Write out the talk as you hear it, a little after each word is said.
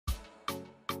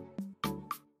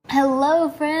Hello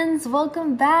friends,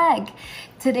 welcome back.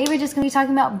 Today we're just going to be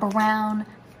talking about brown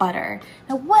butter.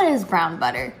 Now what is brown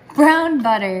butter? Brown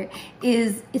butter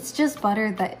it's just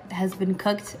butter that has been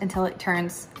cooked until it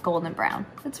turns golden brown.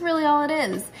 That's really all it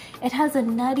is. It has a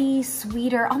nutty,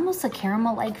 sweeter, almost a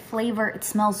caramel-like flavor. It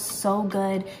smells so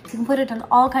good. You can put it on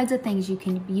all kinds of things. You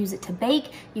can use it to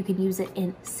bake. You can use it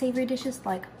in savory dishes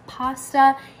like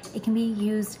pasta. It can be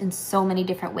used in so many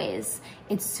different ways.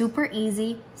 It's super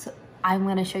easy. So I'm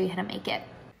going to show you how to make it.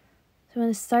 So I'm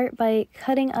going to start by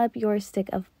cutting up your stick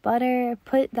of butter.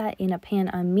 Put that in a pan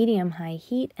on medium-high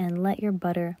heat and let your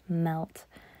butter melt.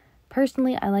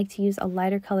 Personally, I like to use a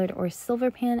lighter colored or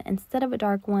silver pan instead of a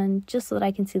dark one, just so that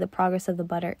I can see the progress of the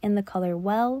butter in the color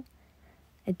well.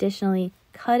 Additionally,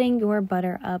 cutting your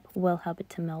butter up will help it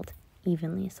to melt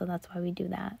evenly, so that's why we do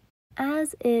that.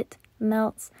 As it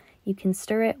melts, you can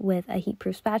stir it with a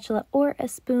heat-proof spatula or a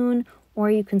spoon, or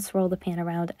you can swirl the pan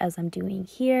around as I'm doing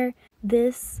here.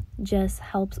 This just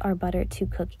helps our butter to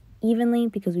cook evenly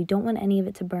because we don't want any of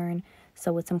it to burn,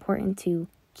 so it's important to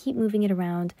keep moving it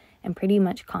around and pretty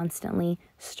much constantly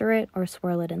stir it or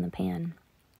swirl it in the pan.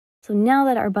 So now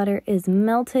that our butter is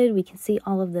melted, we can see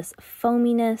all of this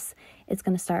foaminess. It's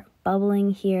going to start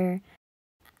bubbling here.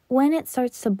 When it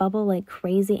starts to bubble like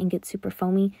crazy and get super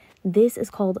foamy, this is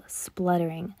called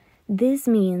spluttering. This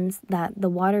means that the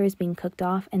water is being cooked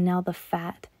off and now the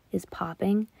fat is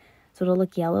popping. So it'll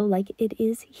look yellow like it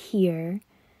is here.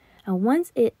 Now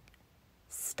once it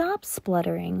stops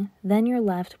spluttering, then you're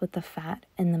left with the fat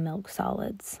and the milk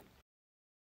solids.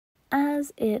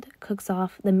 As it cooks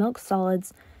off, the milk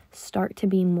solids start to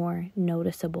be more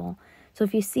noticeable. So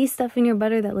if you see stuff in your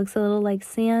butter that looks a little like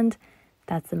sand,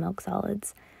 that's the milk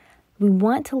solids. We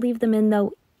want to leave them in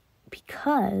though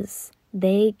because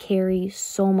they carry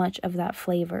so much of that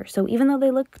flavor. So even though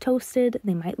they look toasted,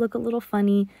 they might look a little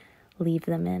funny, leave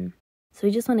them in. So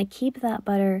we just want to keep that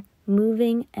butter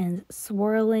moving and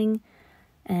swirling.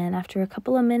 And after a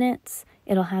couple of minutes,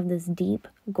 it'll have this deep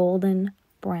golden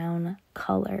brown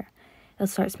color. It'll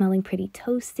start smelling pretty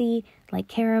toasty, like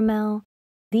caramel.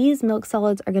 These milk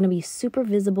solids are going to be super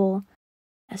visible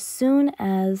as soon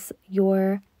as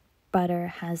your butter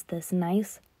has this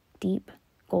nice, deep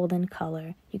golden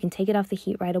color. You can take it off the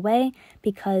heat right away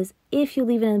because if you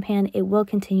leave it in the pan, it will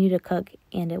continue to cook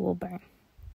and it will burn.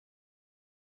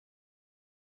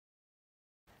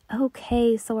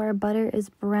 Okay, so our butter is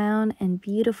brown and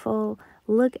beautiful.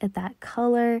 Look at that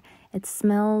color. It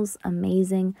smells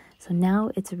amazing. So now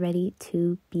it's ready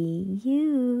to be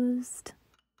used.